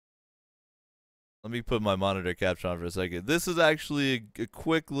Let me put my monitor capture on for a second. This is actually a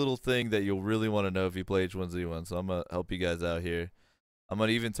quick little thing that you'll really want to know if you play H1Z1. So I'm gonna help you guys out here. I'm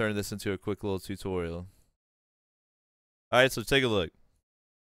gonna even turn this into a quick little tutorial. All right, so take a look.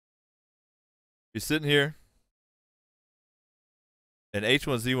 You're sitting here, and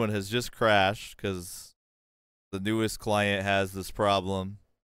H1Z1 has just crashed because the newest client has this problem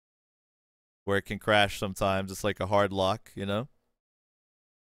where it can crash sometimes. It's like a hard lock, you know?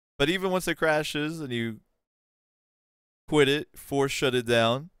 But even once it crashes and you quit it, force shut it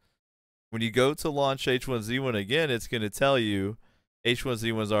down, when you go to launch H1Z1 again, it's going to tell you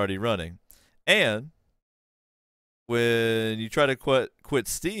H1Z1 is already running. And when you try to quit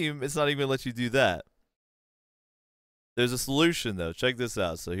Steam, it's not even going to let you do that. There's a solution, though. Check this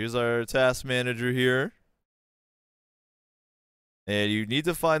out. So here's our task manager here. And you need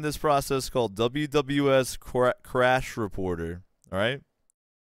to find this process called WWS Crash Reporter. All right?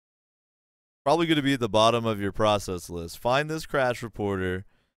 Probably going to be at the bottom of your process list. Find this crash reporter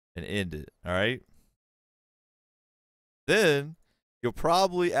and end it. All right? Then you'll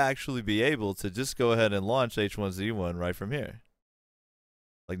probably actually be able to just go ahead and launch H1Z1 right from here.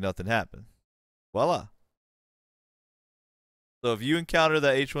 Like nothing happened. Voila. So if you encounter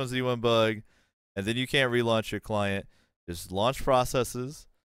that H1Z1 bug and then you can't relaunch your client, just launch processes,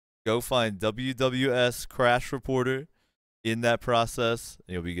 go find WWS Crash Reporter in that process,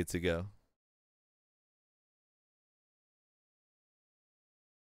 and you'll be good to go.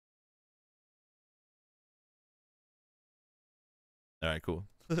 All right, cool.